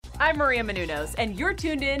I'm Maria Menounos, and you're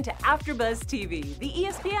tuned in to AfterBuzz TV, the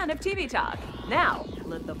ESPN of TV talk. Now,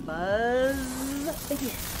 let the buzz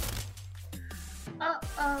begin.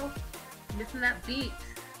 Uh-oh. Missing that beat.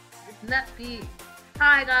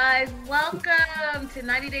 Hi, guys. Welcome to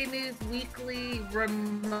 90 Day News Weekly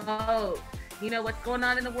Remote. You know what's going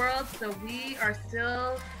on in the world, so we are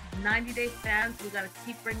still 90 Day fans. We got to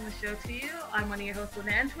keep bringing the show to you. I'm one of your hosts,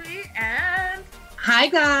 Loren, and... Hi,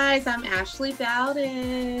 guys. I'm Ashley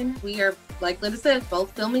Bowden. We are, like Linda said,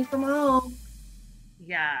 both filming from home.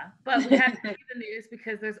 Yeah, but we had to see the news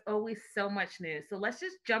because there's always so much news. So let's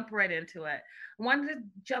just jump right into it. I wanted to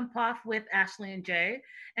jump off with Ashley and Jay.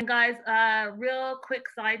 And guys, real quick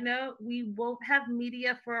side note, we won't have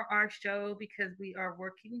media for our show because we are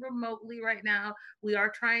working remotely right now. We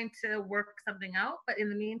are trying to work something out, but in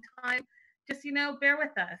the meantime, just, bear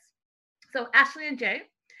with us. So Ashley and Jay.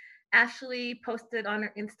 Ashley posted on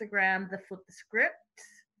her Instagram the Flip the Script.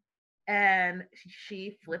 And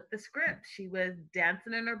she flipped the script. She was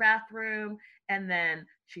dancing in her bathroom, and then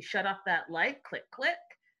she shut off that light, click, click,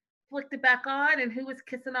 flicked it back on, and who was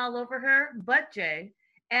kissing all over her but Jay?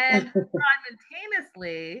 And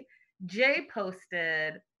simultaneously, Jay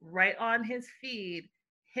posted right on his feed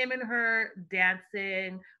him and her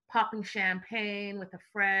dancing, popping champagne with a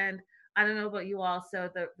friend. I don't know about you all. So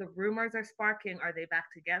the rumors are sparking. Are they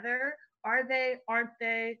back together? Are they? Aren't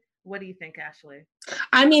they? What do you think, Ashley?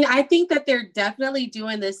 I mean, I think that they're definitely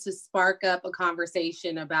doing this to spark up a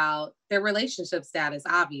conversation about their relationship status,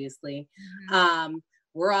 obviously. Mm-hmm.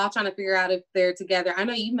 We're all trying to figure out if they're together. I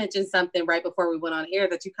know you mentioned something right before we went on air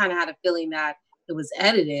that you kind of had a feeling that it was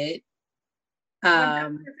edited.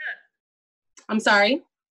 1,000%. I'm sorry?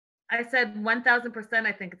 I said 1,000%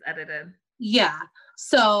 I think it's edited. Yeah.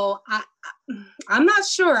 So I'm not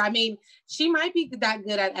sure. I mean, she might be that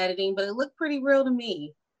good at editing, but it looked pretty real to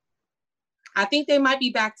me. I think they might be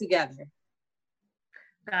back together.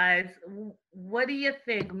 Guys, what do you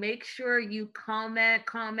think? Make sure you comment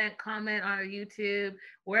on our YouTube,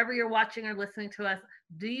 wherever you're watching or listening to us.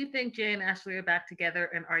 Do you think Jay and Ashley are back together,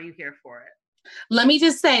 and are you here for it? Let me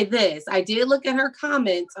just say this. I did look at her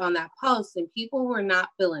comments on that post, and people were not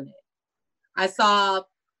feeling it. I saw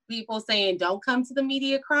people saying, don't come to the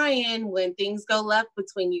media crying when things go left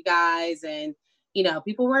between you guys. And,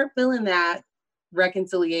 people weren't feeling that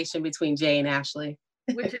reconciliation between Jay and Ashley.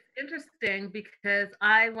 Which is interesting because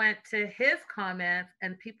I went to his comments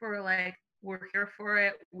and people were like, we're here for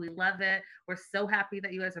it. We love it. We're so happy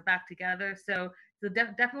that you guys are back together. So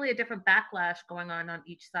definitely a different backlash going on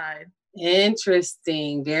each side.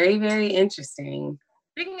 Interesting. Very, very interesting.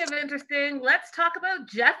 Speaking of interesting, let's talk about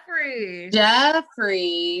Jeffree.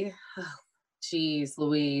 Oh, geez,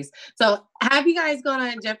 Louise. So have you guys gone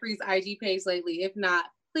on Jeffree's IG page lately? If not,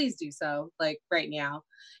 please do so, like right now.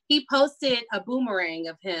 He posted a boomerang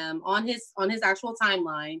of him on his actual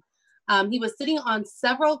timeline. He was sitting on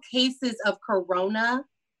several cases of Corona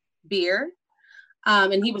beer.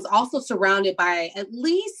 And he was also surrounded by at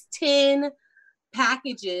least 10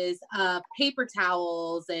 packages of paper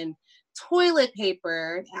towels and toilet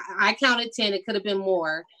paper. I counted 10, it could have been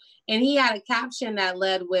more. And he had a caption that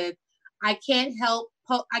led with, I can't help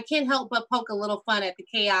but poke a little fun at the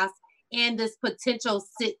chaos and this potential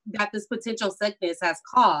sickness has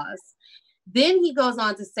caused. Then he goes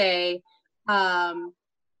on to say,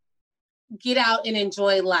 get out and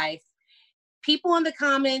enjoy life. People in the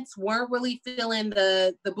comments weren't really feeling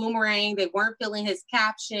the boomerang. They weren't feeling his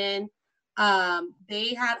caption.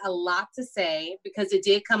 They had a lot to say because it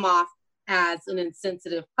did come off as an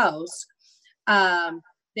insensitive post.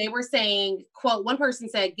 They were saying, quote, one person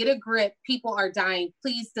said, get a grip, people are dying,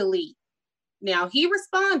 please delete. Now he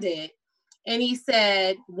responded and he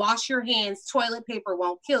said, wash your hands, toilet paper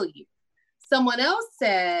won't kill you. Someone else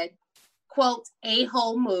said, quote,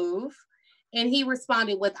 a-hole move. And he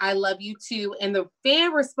responded with, I love you too. And the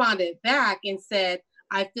fan responded back and said,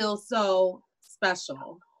 I feel so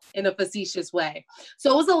special, in a facetious way.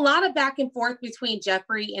 So it was a lot of back and forth between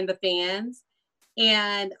Jeffree and the fans.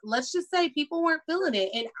 And let's just say people weren't feeling it.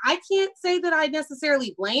 And I can't say that I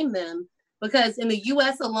necessarily blame them because in the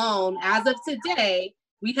US alone, as of today,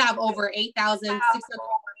 we have over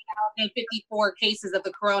 8,654 cases of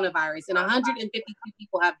the coronavirus and 152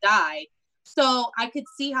 people have died. So I could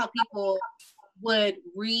see how people would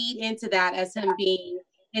read into that as him being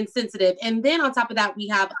insensitive. And then on top of that, we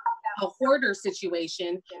have a hoarder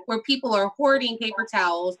situation where people are hoarding paper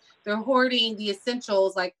towels. They're hoarding the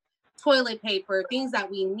essentials like toilet paper, things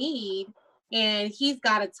that we need. And he's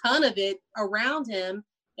got a ton of it around him.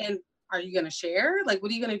 And are you going to share? Like,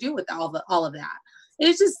 what are you going to do with all of that?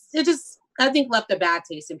 It just, I think, left a bad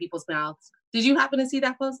taste in people's mouths. Did you happen to see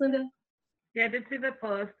that post, Linda? Yeah, I did see the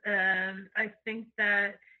post, and I think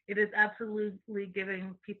that it is absolutely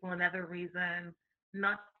giving people another reason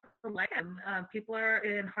not to like him. People are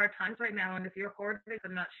in hard times right now, and if you're hoarding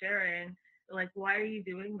and not sharing, like, why are you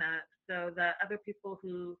doing that? So that other people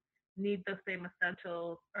who need those same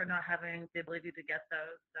essentials are not having the ability to get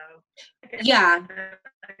those. So I get Yeah,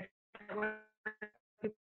 I get why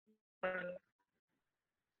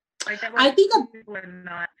I think a people are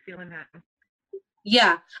not feeling him.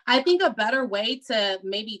 yeah, I think a better way to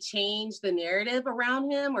maybe change the narrative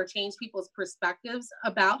around him or change people's perspectives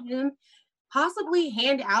about him, possibly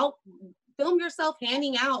hand out, film yourself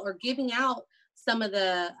handing out or giving out some of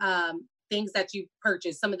the things that you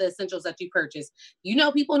purchase, some of the essentials that you purchase. You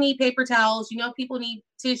know, people need paper towels. You know, people need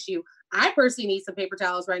tissue. I personally need some paper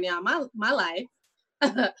towels right now in my life.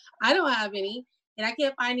 I don't have any, and I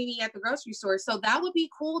can't find any at the grocery store. So that would be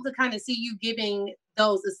cool to kind of see you giving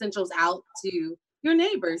those essentials out to your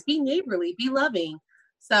neighbors. Be neighborly, be loving.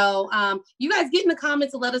 So you guys get in the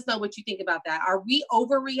comments and let us know what you think about that. Are we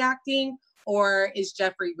overreacting, or is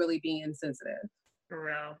Jeffrey really being insensitive? For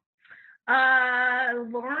real.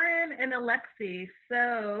 Loren and Alexi.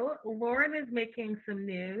 So Loren is making some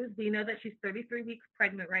news. We know that she's 33 weeks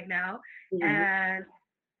pregnant right now, Mhm. and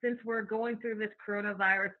since we're going through this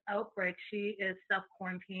coronavirus outbreak, she is self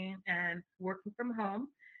quarantined and working from home.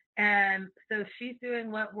 And so she's doing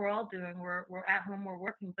what we're all doing. We're at home, we're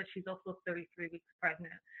working, but she's also 33 weeks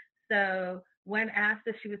pregnant. So when asked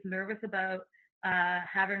if she was nervous about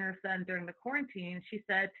having her son during the quarantine, she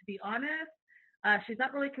said, to be honest, she's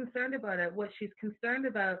not really concerned about it. What she's concerned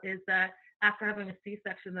about is that after having a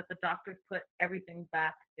C-section, that the doctors put everything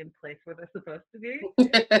back in place where they're supposed to be. She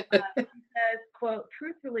says, quote,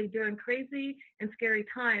 truthfully, during crazy and scary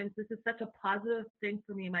times, this is such a positive thing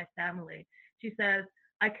for me and my family. She says,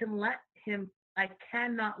 I can let him, I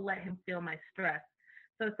cannot let him feel my stress.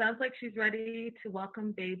 So it sounds like she's ready to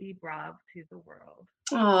welcome baby Brav to the world.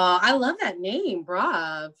 Oh, I love that name,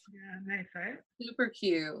 Brav. Yeah, nice, right? Super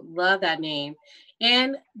cute. Love that name.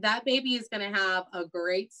 And that baby is going to have a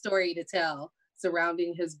great story to tell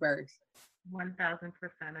surrounding his birth. 1000%.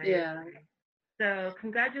 I Yeah. agree. So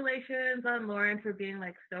congratulations on Loren for being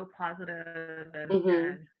like so positive and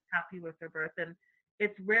Hmm. happy with her birth. And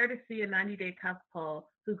it's rare to see a 90-day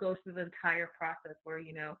couple who goes through the entire process where,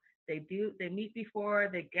 they meet before,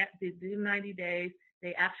 they do 90 days,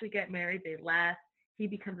 they actually get married, they last, he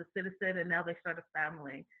becomes a citizen, and now they start a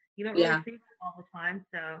family. You don't really Yeah. see this all the time,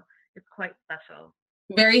 so it's quite special.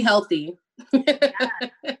 Very healthy. Yeah.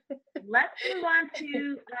 Let's move on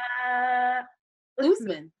to Usman.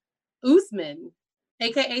 Usman. Usman,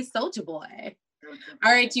 aka Soldier Boy.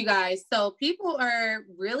 All right, you guys. So people are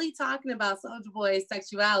really talking about Soldier Boy's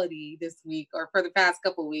sexuality this week or for the past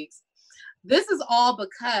couple weeks. This is all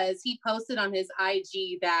because he posted on his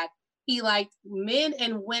IG that he liked men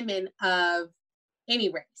and women of any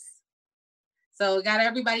race. So it got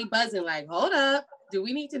everybody buzzing like, hold up, do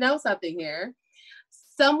we need to know something here?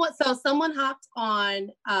 Someone hopped on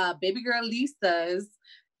baby girl Lisa's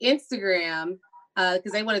Instagram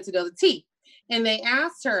because they wanted to know the tea. And they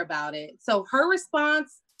asked her about it. So her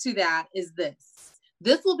response to that is this.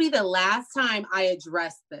 This will be the last time I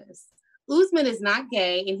address this. Usman is not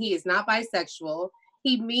gay and he is not bisexual.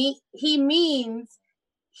 He means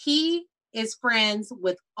he is friends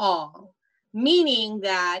with all, meaning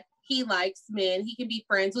that he likes men. He can be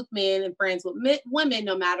friends with men and friends with women,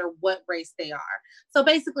 no matter what race they are. So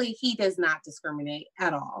basically, he does not discriminate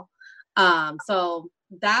at all. So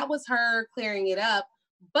that was her clearing it up.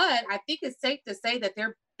 But I think it's safe to say that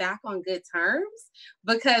they're back on good terms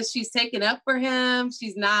because she's taking up for him.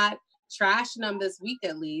 She's not trashing him this week,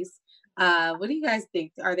 at least. What do you guys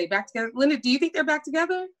think? Are they back together? Linda, do you think they're back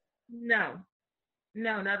together? No,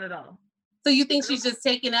 no, not at all. So you think she's just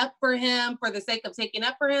taking up for him for the sake of taking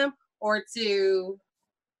up for him or to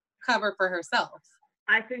cover for herself?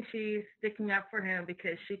 I think she's sticking up for him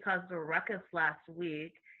because she caused a ruckus last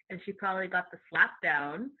week and she probably got the slap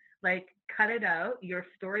down. Like, cut it out. Your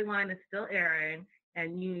storyline is still airing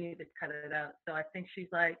and you need to cut it out. So I think she's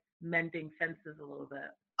like mending fences a little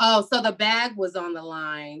bit. Oh, so the bag was on the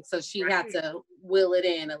line. So she had Right. to will it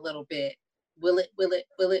in a little bit. Will it, will it,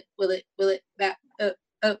 will it, will it, will it, that,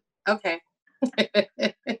 okay.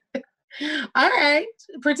 All right.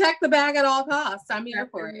 Protect the bag at all costs. I'm here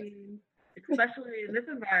That's for what I it. mean. Especially in this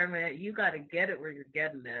environment, you got to get it where you're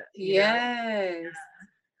getting it. Yes.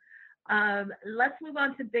 Let's move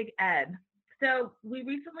on to Big Ed. So we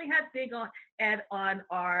recently had Ed on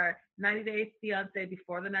our 90 Days Fiance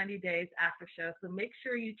before the 90 Days after show. So make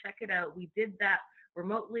sure you check it out. We did that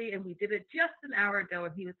remotely, and we did it just an hour ago,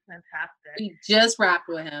 and he was fantastic. We just wrapped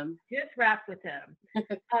with him.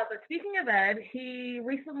 But speaking of Ed, he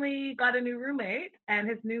recently got a new roommate, and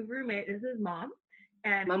his new roommate is his mom,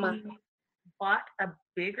 and Mama. he bought a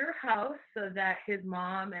bigger house so that his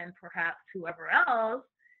mom and perhaps whoever else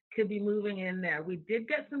could be moving in there. We did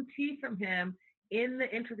get some tea from him in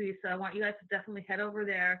the interview, so I want you guys to definitely head over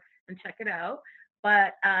there and check it out.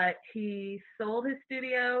 But he sold his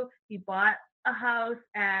studio, he bought a house,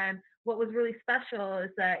 and what was really special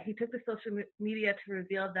is that he took to social media to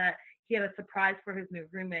reveal that he had a surprise for his new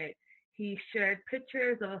roommate. He shared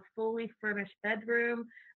pictures of a fully furnished bedroom,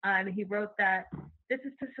 and he wrote that this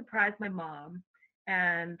is to surprise my mom.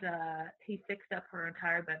 And he fixed up her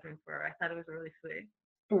entire bedroom for her. I thought it was really sweet.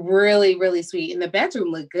 Really, really sweet. And the bedroom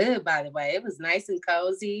looked good, by the way. It was nice and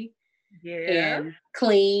cozy. Yeah. And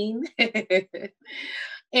clean.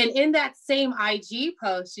 And in that same IG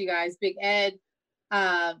post, you guys, Big Ed,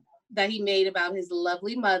 that he made about his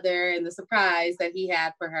lovely mother and the surprise that he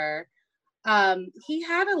had for her, he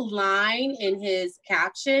had a line in his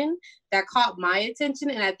caption that caught my attention,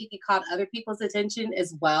 and I think it caught other people's attention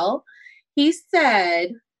as well. He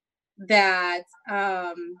said that,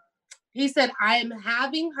 I am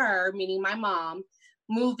having her, meaning my mom,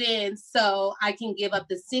 move in so I can give up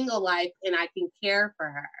the single life and I can care for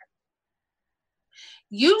her.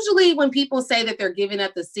 Usually when people say that they're giving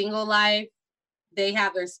up the single life, they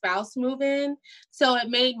have their spouse move in. So it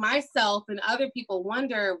made myself and other people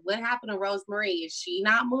wonder, what happened to Rosemarie? Is she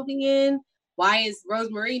not moving in? Why is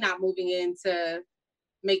Rosemarie not moving in to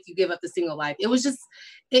make you give up the single life? It was just,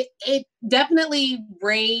 it definitely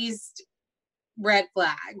raised red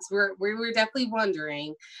flags. We were definitely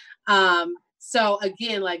wondering. So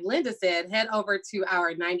again, like Linda said, head over to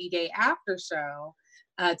our 90-day after show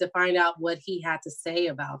to find out what he had to say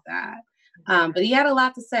about that. But he had a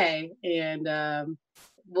lot to say, and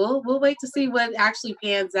we'll wait to see what actually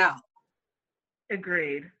pans out.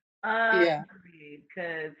 Agreed. Yeah. Agreed,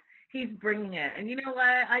 because he's bringing it. And you know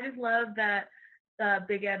what? I just love that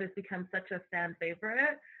Big Ed has become such a fan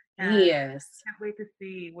favorite. And Yes. I can't wait to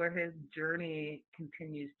see where his journey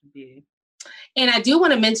continues to be. And I do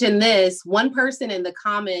want to mention this. One person in the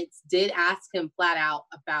comments did ask him flat out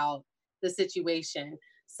about the situation.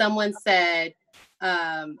 Someone said,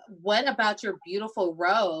 what about your beautiful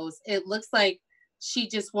Rose? It looks like she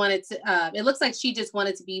just wanted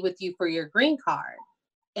to be with you for your green card.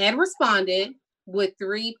 Ed responded with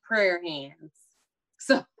 3 prayer hands.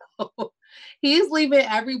 So he's leaving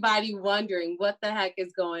everybody wondering what the heck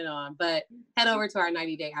is going on. But head over to our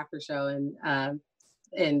 90-day after show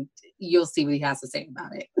and you'll see what he has to say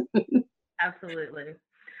about it. Absolutely.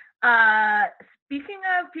 Speaking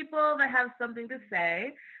of people that have something to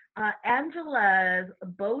say, Angela's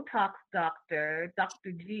Botox doctor,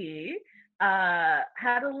 Dr. G,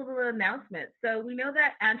 had a little announcement. So we know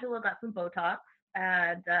that Angela got some Botox,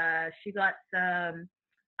 and she got some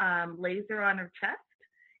laser on her chest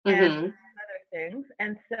and other things.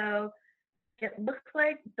 And so it looks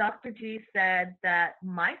like Dr. G said that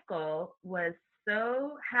Michael was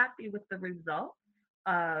so happy with the results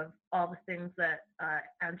of all the things that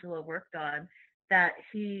Angela worked on that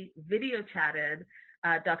he video chatted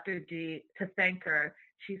Dr. G to thank her.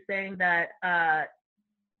 She's saying that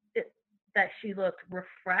that she looked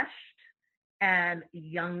refreshed and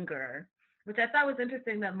younger, which I thought was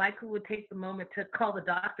interesting, that Michael would take the moment to call the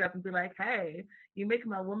doctor up and be like, hey, you make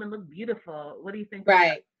my woman look beautiful. What do you think?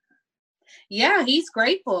 Right. Yeah, he's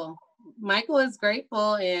grateful. Michael is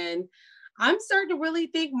grateful, and I'm starting to really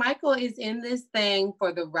think Michael is in this thing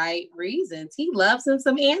for the right reasons. He loves him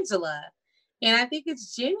some Angela, and I think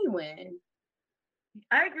it's genuine.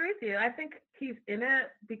 I agree with you. I think he's in it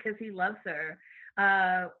because he loves her.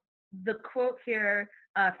 The quote here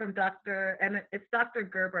from it's Dr.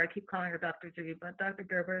 Gerber. I keep calling her Dr. G, but Dr.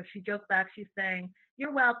 Gerber, she joked back. She's saying,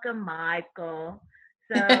 "You're welcome, Michael."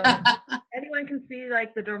 So anyone can see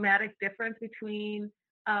like the dramatic difference between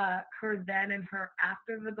her then and her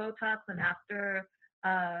after the Botox and after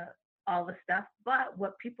all the stuff. But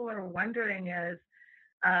what people are wondering is,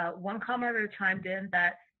 one commenter chimed in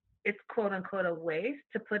that it's quote unquote a waste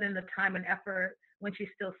to put in the time and effort when she's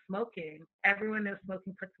still smoking. Everyone knows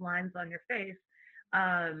smoking puts lines on your face.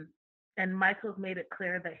 And Michael's made it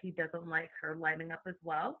clear that he doesn't like her lining up as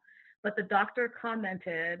well. But the doctor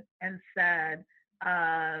commented and said,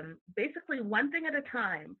 basically one thing at a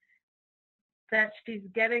time, that she's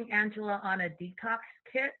getting Angela on a detox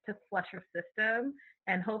kit to flush her system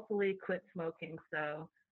and hopefully quit smoking. So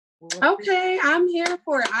okay, I'm here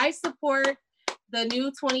for it. I support the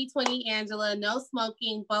new 2020 Angela. No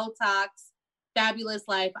smoking, Botox, fabulous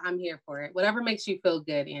life. I'm here for it. Whatever makes you feel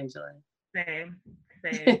good, Angela. Same,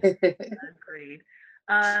 same. Agreed.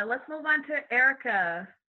 Let's move on to Erica.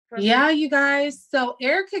 Yeah, you guys. So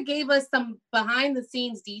Erica gave us some behind the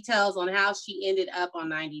scenes details on how she ended up on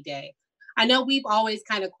 90 Day. I know we've always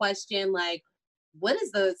kind of questioned, like, what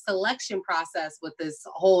is the selection process with this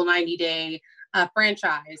whole 90 Day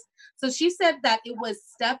franchise? So she said that it was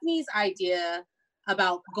Stephanie's idea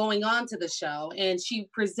about going on to the show, and she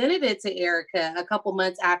presented it to Erica a couple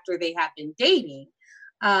months after they had been dating.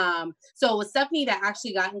 So it was Stephanie that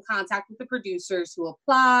actually got in contact with the producers who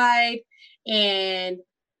applied, and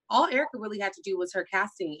all Erica really had to do was her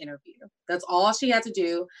casting interview. That's all she had to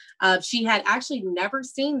do. She had actually never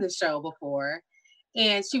seen the show before,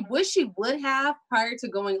 and she wished she would have prior to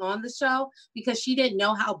going on the show because she didn't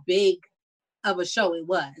know how big of a show it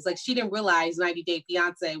was. Like, she didn't realize 90 Day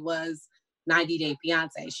Fiance was 90 Day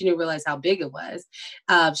Fiance. She didn't realize how big it was.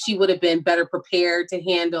 She would have been better prepared to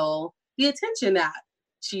handle the attention that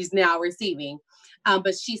she's now receiving.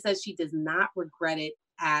 But she says she does not regret it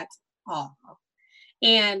at all.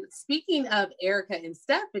 And speaking of Erica and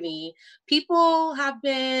Stephanie, people have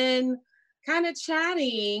been kind of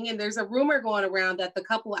chatting, and there's a rumor going around that the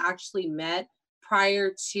couple actually met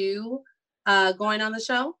prior to going on the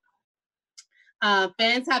show.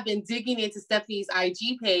 Fans have been digging into Stephanie's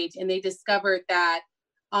IG page, and they discovered that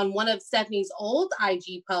on one of Stephanie's old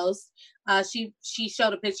IG posts, she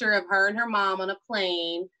showed a picture of her and her mom on a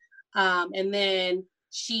plane, and then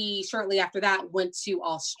she shortly after that went to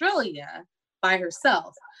Australia by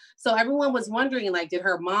herself. So everyone was wondering, like, did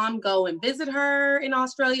her mom go and visit her in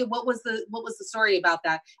Australia? What was the story about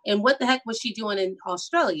that? And what the heck was she doing in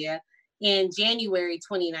Australia in January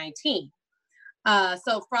 2019?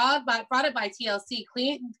 So frauded by TLC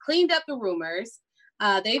cleaned up the rumors.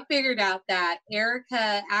 They figured out that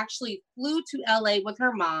Erica actually flew to LA with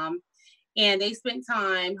her mom, and they spent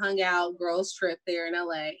time, hung out, girls trip here in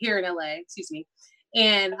LA, excuse me.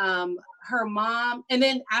 And her mom, and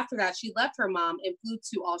then after that, she left her mom and flew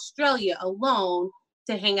to Australia alone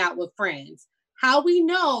to hang out with friends. How we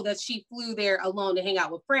know that she flew there alone to hang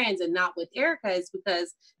out with friends and not with Erica is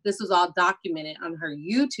because this was all documented on her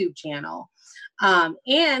YouTube channel.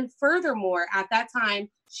 And furthermore, at that time,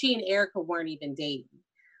 she and Erica weren't even dating.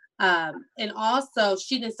 And also,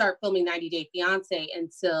 she didn't start filming 90 Day Fiance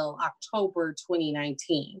until October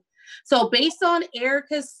 2019. So based on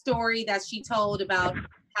Erica's story that she told about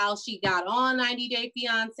how she got on 90 Day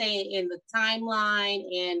Fiance and the timeline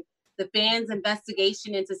and the fans'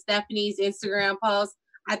 investigation into Stephanie's Instagram post,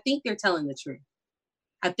 I think they're telling the truth.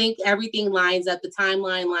 I think everything lines up, the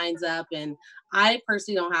timeline lines up, and I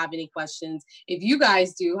personally don't have any questions. If you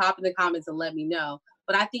guys do, hop in the comments and let me know.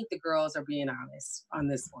 But I think the girls are being honest on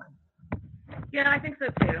this one. Yeah, I think so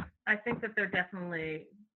too. I think that they're definitely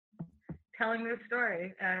telling their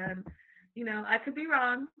story. And, you know, I could be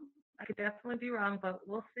wrong. I could definitely be wrong, but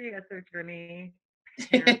we'll see as their journey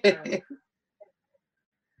pans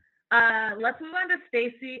out. Let's move on to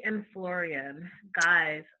Stacey and Florian.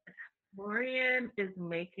 Guys, Florian is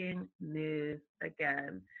making news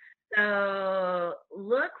again. So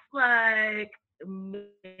looks like maybe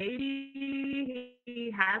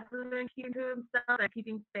he hasn't been keeping to himself and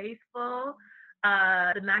keeping faithful.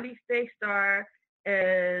 The 90s Day star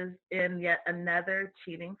is in yet another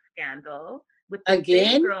cheating scandal with the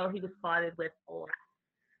same girl he was spotted with last.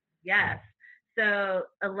 Yes. So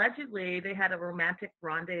allegedly they had a romantic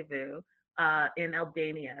rendezvous in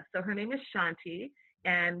Albania. So her name is Shanti,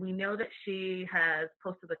 and we know that she has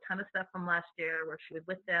posted a ton of stuff from last year where she was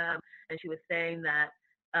with them, and she was saying that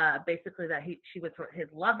basically that she was his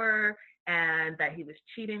lover and that he was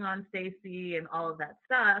cheating on Stacey and all of that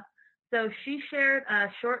stuff. So she shared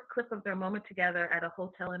a short clip of their moment together at a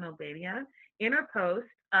hotel in Albania. In her post,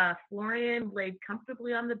 Florian laid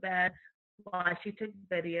comfortably on the bed while she took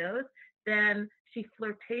videos. Then she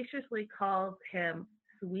flirtatiously calls him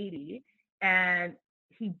sweetie, and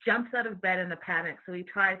he jumps out of bed in a panic. So he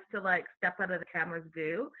tries to like step out of the camera's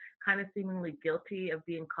view, kind of seemingly guilty of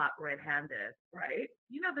being caught red-handed, right?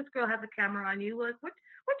 You know, this girl has a camera on you. Like, what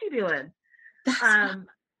you doing?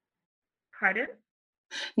 Pardon?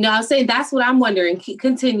 No, I'm saying that's what I'm wondering.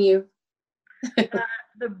 Continue. The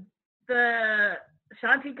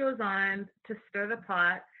Shanti goes on to stir the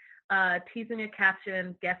pot, teasing a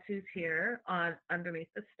caption, "Guess who's here?" on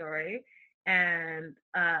underneath the story, and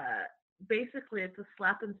basically it's a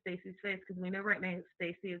slap in Stacey's face because we know right now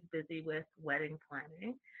Stacey is busy with wedding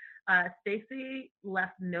planning. Stacey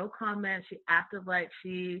left no comment. She acted like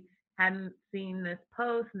she hadn't seen this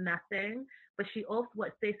post, nothing. But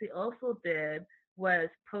what Stacey also did was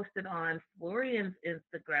posted on Florian's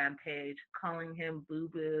Instagram page, calling him boo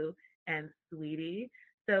boo and sweetie.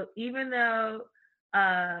 So even though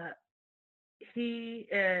he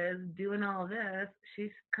is doing all this,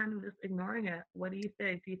 she's kind of just ignoring it. What do you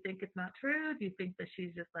think? Do you think it's not true? Do you think that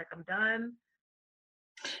she's just like, I'm done?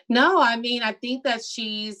 No, I mean, I think that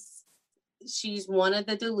she's one of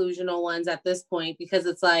the delusional ones at this point because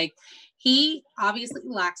it's like he obviously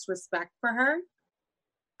lacks respect for her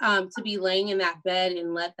to be laying in that bed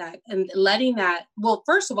and letting that, well,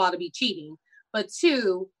 first of all, to be cheating, but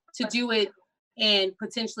two, to do it and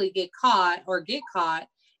potentially get caught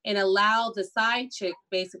and allow the side chick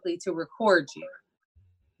basically to record you.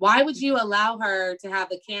 Why would you allow her to have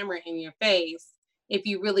the camera in your face if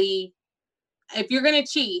you really, if you're going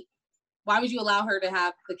to cheat? Why would you allow her to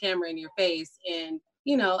have the camera in your face and,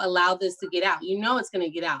 allow this to get out? You know it's going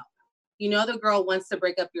to get out. You know the girl wants to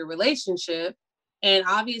break up your relationship, and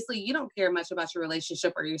obviously you don't care much about your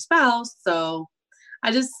relationship or your spouse. So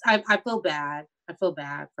I feel bad. I feel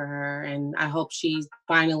bad for her, and I hope she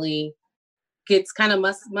finally gets kind of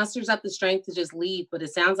musters up the strength to just leave. But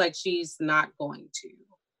it sounds like she's not going to.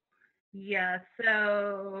 Yeah,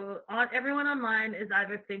 so everyone online is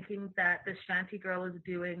either thinking that the Shanti girl is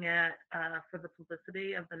doing it for the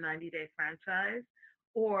publicity of the 90-day franchise,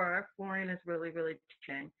 or Florian is really, really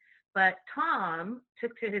cheating. But Tom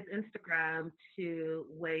took to his Instagram to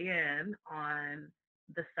weigh in on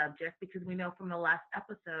the subject because we know from the last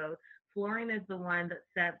episode, Florian is the one that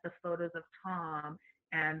sent the photos of Tom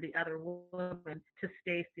and the other woman to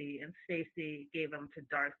Stacy, and Stacy gave them to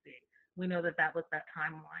Darcy. We know that that was that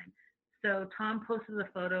timeline. So Tom posted a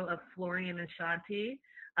photo of Florian and Shanti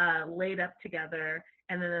laid up together,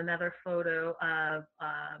 and then another photo of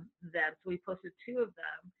them. So he posted two of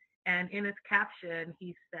them. And in his caption,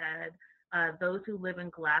 he said, those who live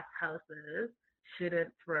in glass houses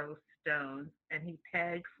shouldn't throw stones. And he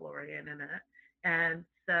tagged Florian in it. And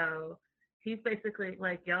so he's basically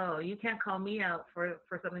like, yo, you can't call me out for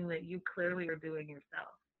something that you clearly are doing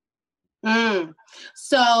yourself.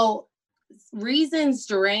 So Reasons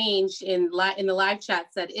Deranged in the live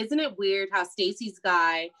chat said, isn't it weird how Stacy's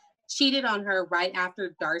guy cheated on her right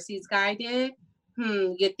after Darcy's guy did?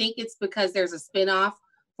 You think it's because there's a spinoff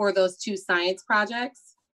for those two science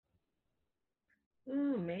projects?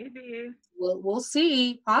 Maybe. We'll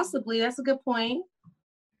see. Possibly. That's a good point.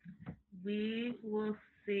 We will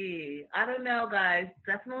see. I don't know, guys.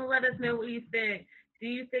 Definitely let us know what you think. Do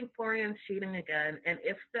you think Florian's cheating again? And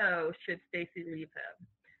if so, should Stacy leave him?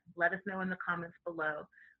 Let us know in the comments below.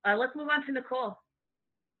 Let's move on to Nicole.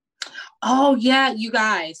 Oh, yeah, you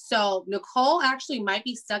guys. So Nicole actually might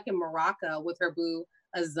be stuck in Morocco with her boo,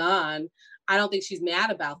 Azan. I don't think she's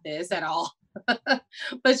mad about this at all.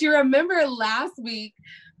 But you remember last week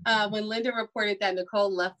when Linda reported that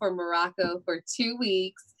Nicole left for Morocco for 2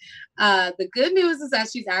 weeks. The good news is that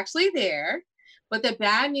she's actually there. But the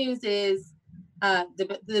bad news is, and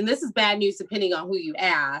this is bad news depending on who you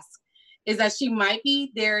ask, is that she might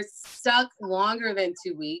be there stuck longer than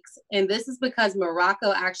 2 weeks. And this is because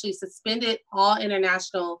Morocco actually suspended all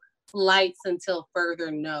international flights until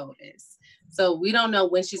further notice. So we don't know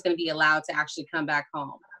when she's going to be allowed to actually come back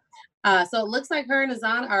home. So it looks like her and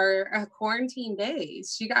Azan are quarantine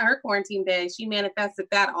days. She got her quarantine days. She manifested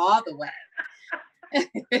that all the way.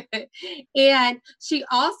 And she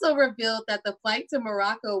also revealed that the flight to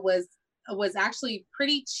Morocco was actually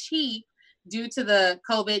pretty cheap due to the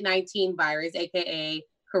COVID-19 virus, aka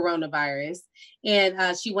coronavirus,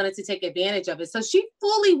 and she wanted to take advantage of it. So she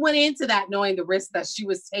fully went into that knowing the risk that she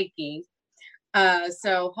was taking.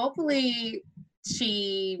 So hopefully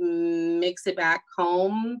she makes it back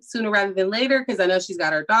home sooner rather than later, because I know she's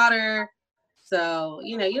got her daughter. So,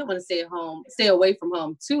 you don't want to stay away from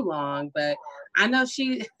home too long, but I know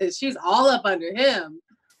she's all up under him,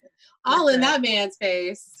 all in that man's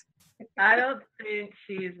face. I don't think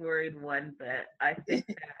she's worried one bit. I think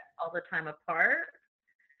that all the time apart,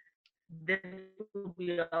 this will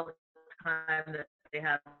be all the time that they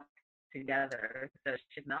have together. So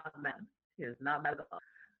she's not mad. She is not mad at all.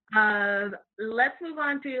 Let's move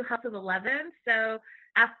on to House of 11. So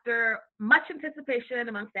after much anticipation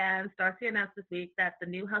among fans, Darcy announced this week that the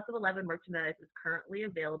new House of 11 merchandise is currently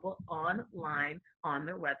available online on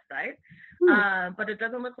their website. But it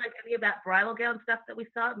doesn't look like any of that bridal gown stuff that we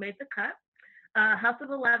saw made the cut. House of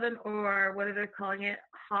 11, or what are they calling it?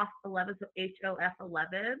 HOF 11, so HOF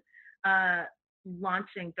 11.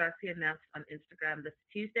 Launching, Darcy announced on Instagram this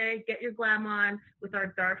Tuesday. Get your glam on with our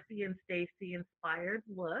Darcy and Stacy inspired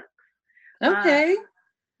looks. Okay.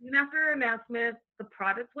 And after her announcement, the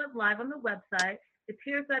product went live on the website. It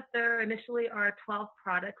appears that there initially are 12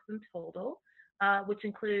 products in total, which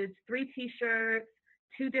includes 3 t-shirts,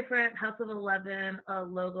 2 different House of 11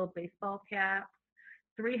 logo baseball caps,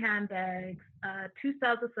 3 handbags, 2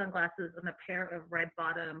 styles of sunglasses, and a pair of red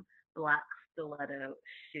bottom black stiletto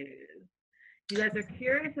shoes. You guys are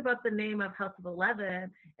curious about the name of House of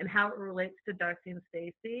 11 and how it relates to Darcy and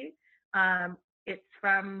Stacy. It's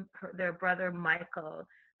from their brother Michael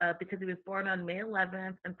because he was born on May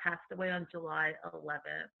 11th and passed away on July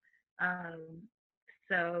 11th. Um,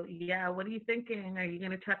 so yeah, what are you thinking? Are you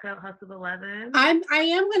going to check out House of 11? I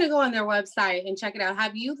am going to go on their website and check it out.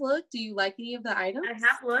 Have you looked? Do you like any of the items? I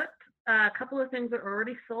have looked. A couple of things are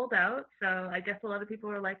already sold out, so I guess a lot of people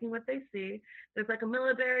are liking what they see. There's like a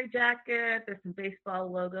military jacket, there's some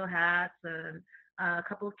baseball logo hats, and a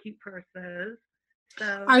couple of cute purses.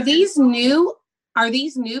 So are these new? Are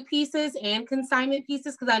these new pieces and consignment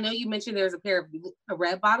pieces? Because I know you mentioned there's a pair of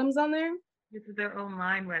red bottoms on there. This is their own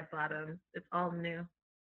line, red bottoms. It's all new.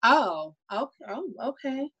 Oh, okay. Oh,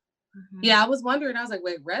 okay. Mm-hmm. Yeah, I was wondering. I was like,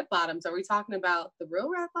 wait, red bottoms? Are we talking about the real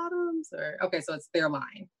red bottoms? Or okay, so it's their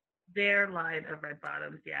line. Their line of red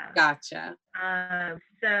bottoms, yeah. Gotcha.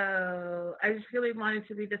 So I just really wanted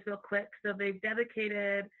to read this real quick. So they've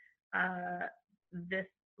dedicated this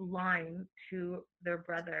line to their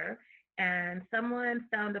brother, and someone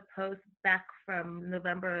found a post back from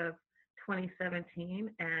November of 2017,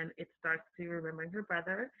 and it starts to remembering her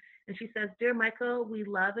brother. And she says, "Dear Michael, we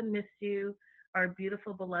love and miss you, our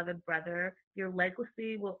beautiful beloved brother. Your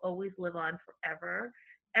legacy will always live on forever.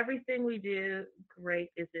 Everything we do great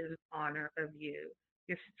is in honor of you.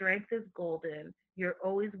 Your strength is golden. You're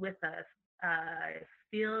always with us. I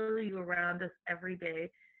feel you around us every day.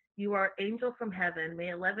 You are angel from heaven.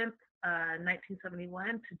 May 11th,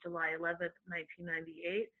 1971 to July 11th,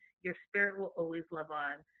 1998. Your spirit will always live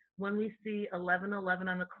on. When we see 11:11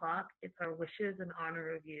 on the clock, it's our wishes in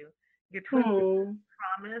honor of you. Your twins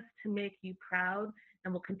promise to make you proud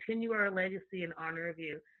and will continue our legacy in honor of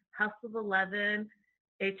you. House of 11,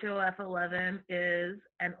 HOF 11 is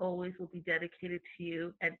and always will be dedicated to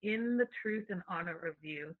you, and in the truth and honor of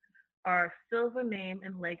you, our silver name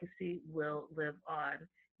and legacy will live on.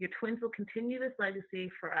 Your twins will continue this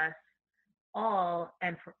legacy for us all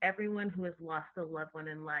and for everyone who has lost a loved one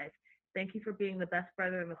in life. Thank you for being the best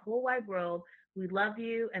brother in the whole wide world. We love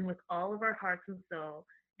you and with all of our hearts and soul,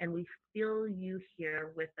 and we feel you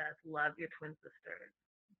here with us. Love, your twin sisters."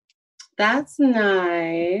 That's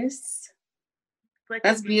nice.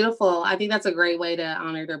 That's beautiful. I think that's a great way to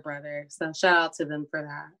honor their brother. So shout out to them for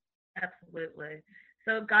that. Absolutely.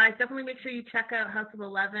 So guys, definitely make sure you check out House of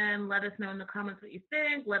 11. Let us know in the comments what you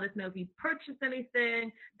think. Let us know if you purchased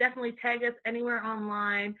anything. Definitely tag us anywhere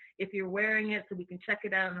online if you're wearing it so we can check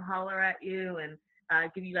it out and holler at you and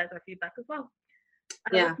give you guys our feedback as well.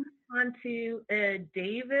 Yeah. Let's move on to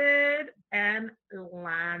David and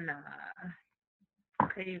Lana.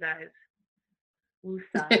 Okay, you guys.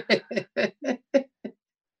 Woosah.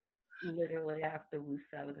 Literally have to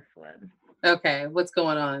woosah with this one. Okay, what's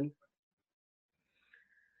going on?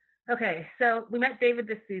 Okay, so we met David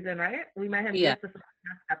this season, right? We met him just this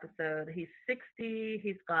episode. He's 60.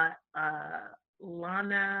 He's got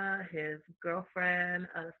Lana, his girlfriend,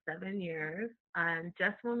 of 7 years. And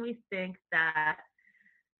just when we think that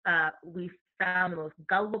we found the most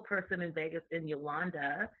gullible person in Vegas in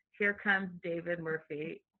Yolanda, here comes David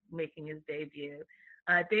Murphy making his debut.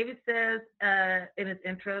 David says in his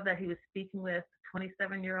intro that he was speaking with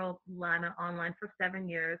 27-year-old Lana online for 7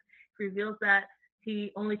 years. He reveals that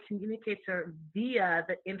he only communicates her via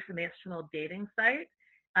the international dating site,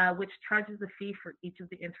 which charges a fee for each of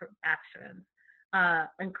the interactions,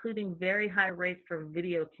 including very high rates for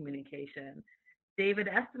video communication. David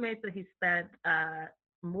estimates that he spent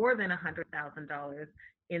more than $100,000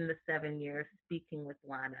 in the 7 years speaking with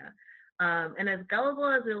Lana. And as gullible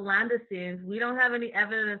as Yolanda seems, we don't have any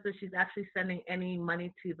evidence that she's actually sending any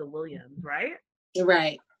money to the Williams, right?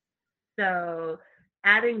 Right. So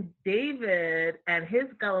adding David and his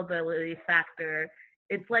gullibility factor,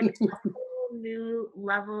 it's like a whole new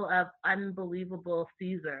level of unbelievable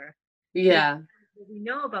Caesar. Yeah. What we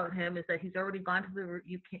know about him is that he's already gone to the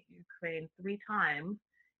Ukraine 3 times,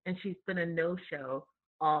 and she's been a no-show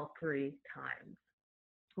all 3 times.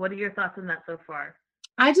 What are your thoughts on that so far?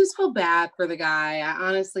 I just feel bad for the guy. I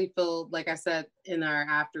honestly feel, like I said in our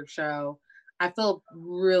after show, I feel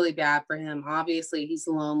really bad for him. Obviously, he's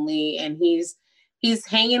lonely and he's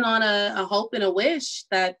hanging on a hope and a wish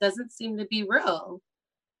that doesn't seem to be real.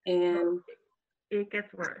 And it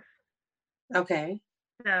gets worse. Okay.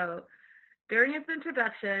 So during its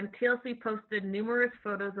introduction, TLC posted numerous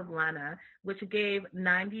photos of Lana, which gave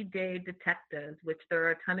 90-day detectives, which there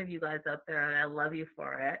are a ton of you guys out there, and I love you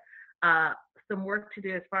for it, some work to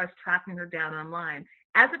do as far as tracking her down online.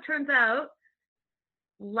 As it turns out,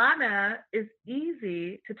 Lana is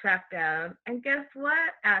easy to track down. And guess what,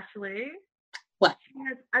 Ashley? What? She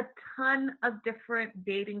has a ton of different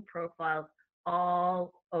dating profiles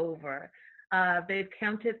all over. They've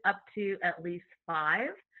counted up to at least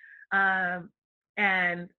 5,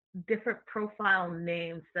 and different profile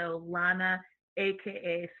names. So Lana,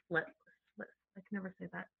 aka Split, I can never say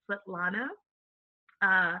that, Svetlana,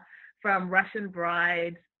 uh, from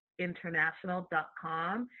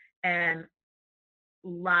RussianBridesInternational.com and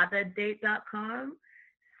ladadate.com.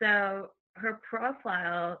 So her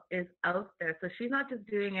profile is out there. So she's not just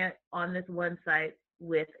doing it on this one site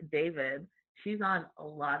with David. She's on a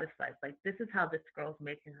lot of sites. Like, this is how this girl's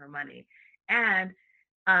making her money. And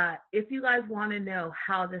if you guys want to know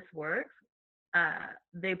how this works,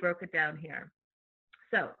 they broke it down here.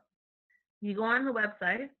 So you go on the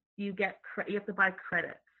website, you have to buy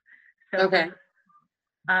credits. So Okay.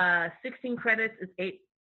 16 credits is $8.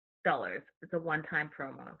 It's a one-time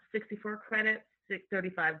promo. 64 credits,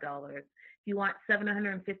 $35. If you want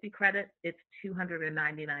 750 credits, it's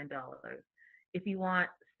 $299. If you want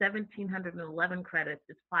 1,711 credits,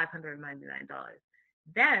 it's $599.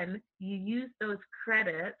 Then you use those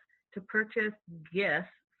credits to purchase gifts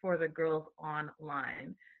for the girls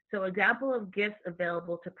online. So example of gifts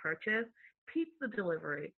available to purchase: pizza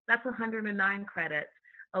delivery, that's 109 credits.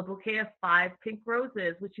 A bouquet of 5 pink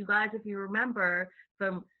roses, which you guys, if you remember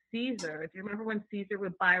from Caesar, do you remember when Caesar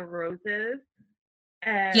would buy roses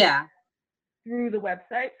and through the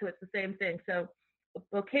website? So it's the same thing. So a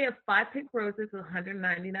bouquet of 5 pink roses is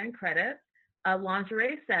 199 credits. A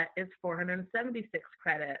lingerie set is 476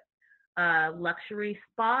 credits. Luxury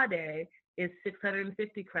spa day is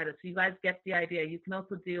 650 credits. So you guys get the idea. You can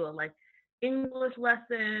also do like English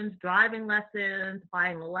lessons, driving lessons,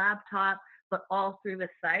 buying a laptop, but all through the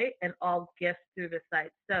site and all gifts through the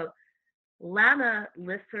site. So Lana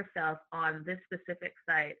lists herself on this specific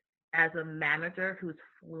site as a manager who's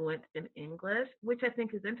fluent in English, which I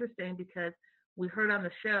think is interesting because we heard on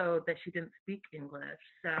the show that she didn't speak English.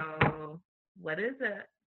 So what is it?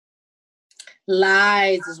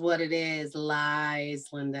 Lies is what it is.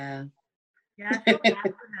 Lies, Linda. Yeah, I feel bad for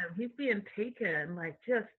him. He's being taken, like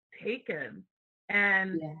just taken.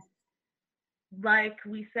 And like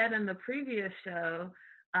we said in the previous show,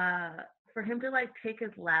 for him to like take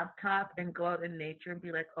his laptop and go out in nature and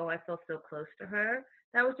be like, oh, I feel so close to her.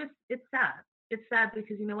 That was just, it's sad. It's sad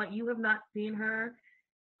because you know what? You have not seen her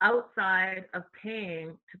outside of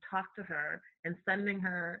paying to talk to her and sending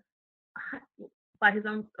her by his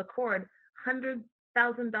own accord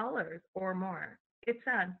 $100,000 or more. It's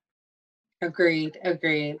sad. Agreed.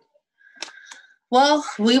 Well,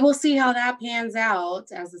 we will see how that pans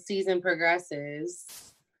out as the season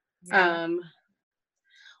progresses. Yeah.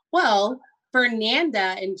 Well,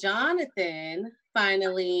 Fernanda and Jonathan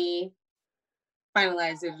finally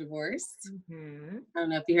finalized their divorce. Mm-hmm. I don't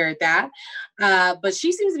know if you heard that, but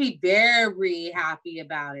she seems to be very happy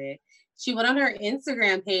about it. She went on her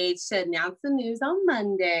Instagram page to announce the news on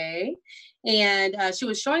Monday, and she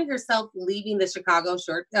was showing herself leaving the Chicago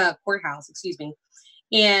courthouse,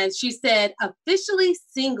 and she said, officially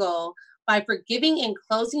single. By forgiving and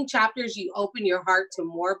closing chapters, you open your heart to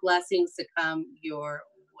more blessings to come your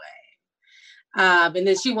way. And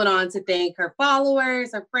then she went on to thank her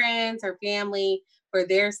followers, her friends, her family for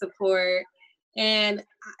their support. And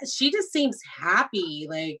she just seems happy,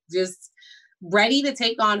 like just ready to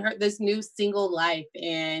take on this new single life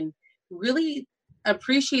and really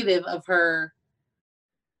appreciative of her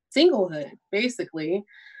singlehood, basically.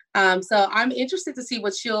 So I'm interested to see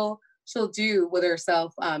what she'll do with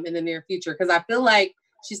herself in the near future, because I feel like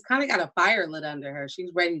she's kind of got a fire lit under her.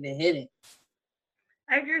 She's ready to hit it.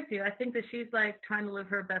 I agree with you. I think that she's like trying to live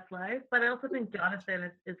her best life, but I also think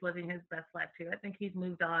Jonathan is living his best life too. I think he's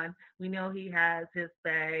moved on. We know he has his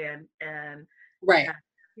say and right.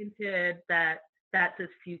 Hinted that that's his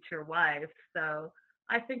future wife. So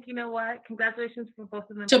I think, you know what? Congratulations for both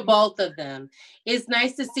of them. To both of them. It's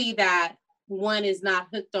nice to see that one is not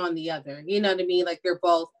hooked on the other. You know what I mean? Like they're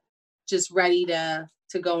both just ready to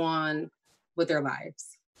go on with their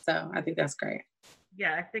lives. So I think that's great.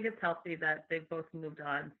 Yeah, I think it's healthy that they've both moved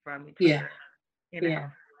on from each other. Yeah.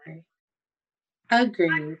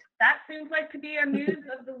 Agreed. That seems like to be our news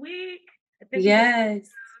of the week. I think yes.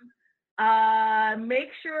 Make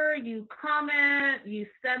sure you comment, you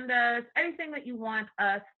send us anything that you want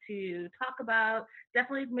us to talk about.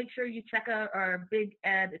 Definitely make sure you check out our Big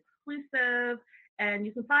Ed exclusive. And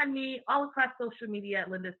you can find me all across social media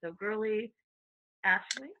at Linda So Girly.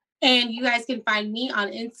 Ashley? And you guys can find me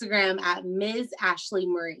on Instagram at Ms. Ashley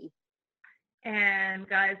Marie. And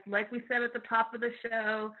guys, like we said at the top of the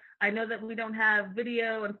show, I know that we don't have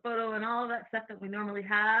video and photo and all of that stuff that we normally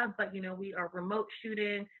have, but you know, we are remote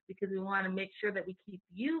shooting because we want to make sure that we keep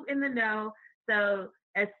you in the know So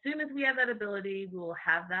as soon as we have that ability, we will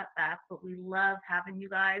have that back. But we love having you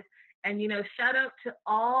guys. And, shout out to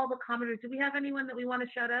all the commenters. Do we have anyone that we want to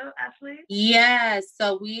shout out, Ashley? Yes.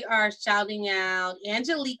 So we are shouting out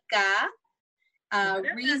Angelica,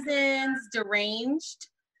 Reasons Deranged.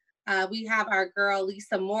 We have our girl,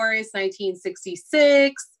 Lisa Morris,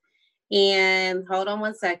 1966. And hold on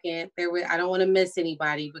one second. I don't want to miss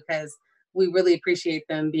anybody because we really appreciate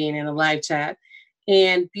them being in the live chat.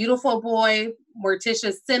 And Beautiful Boy,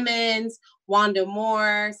 Morticia Simmons, Wanda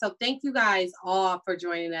Moore. So thank you guys all for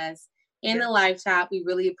joining us in the live chat. We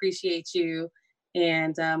really appreciate you,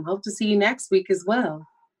 and hope to see you next week as well.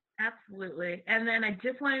 Absolutely. And then I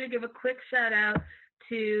just wanted to give a quick shout out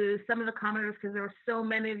to some of the commenters because there were so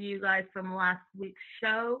many of you guys from last week's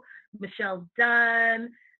show. Michelle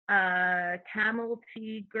Dunn, Camel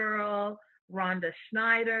T Girl, Rhonda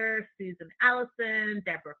Schneider, Susan Allison,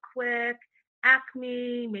 Deborah Quick,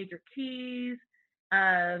 Acme, Major Keys,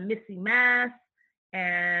 Missy Mass,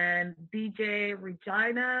 and DJ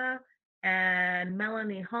Regina, and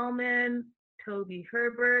Melanie Hallman, Toby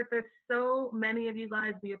Herbert. There's so many of you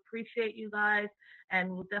guys. We appreciate you guys,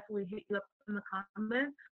 and we'll definitely hit you up in the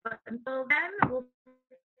comments. But until then, we'll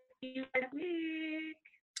see you next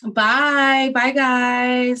week. Bye. Bye,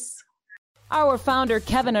 guys. Our founder,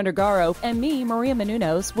 Kevin Undergaro, and me, Maria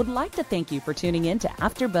Menounos, would like to thank you for tuning in to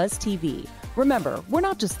AfterBuzz TV. Remember, we're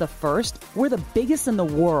not just the first, we're the biggest in the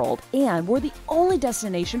world, and we're the only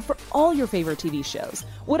destination for all your favorite TV shows.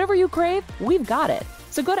 Whatever you crave, we've got it.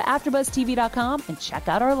 So go to AfterBuzzTV.com and check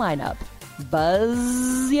out our lineup.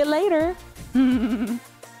 Buzz you later. The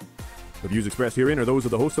views expressed herein are those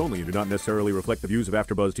of the hosts only and do not necessarily reflect the views of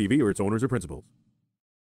AfterBuzz TV or its owners or principals.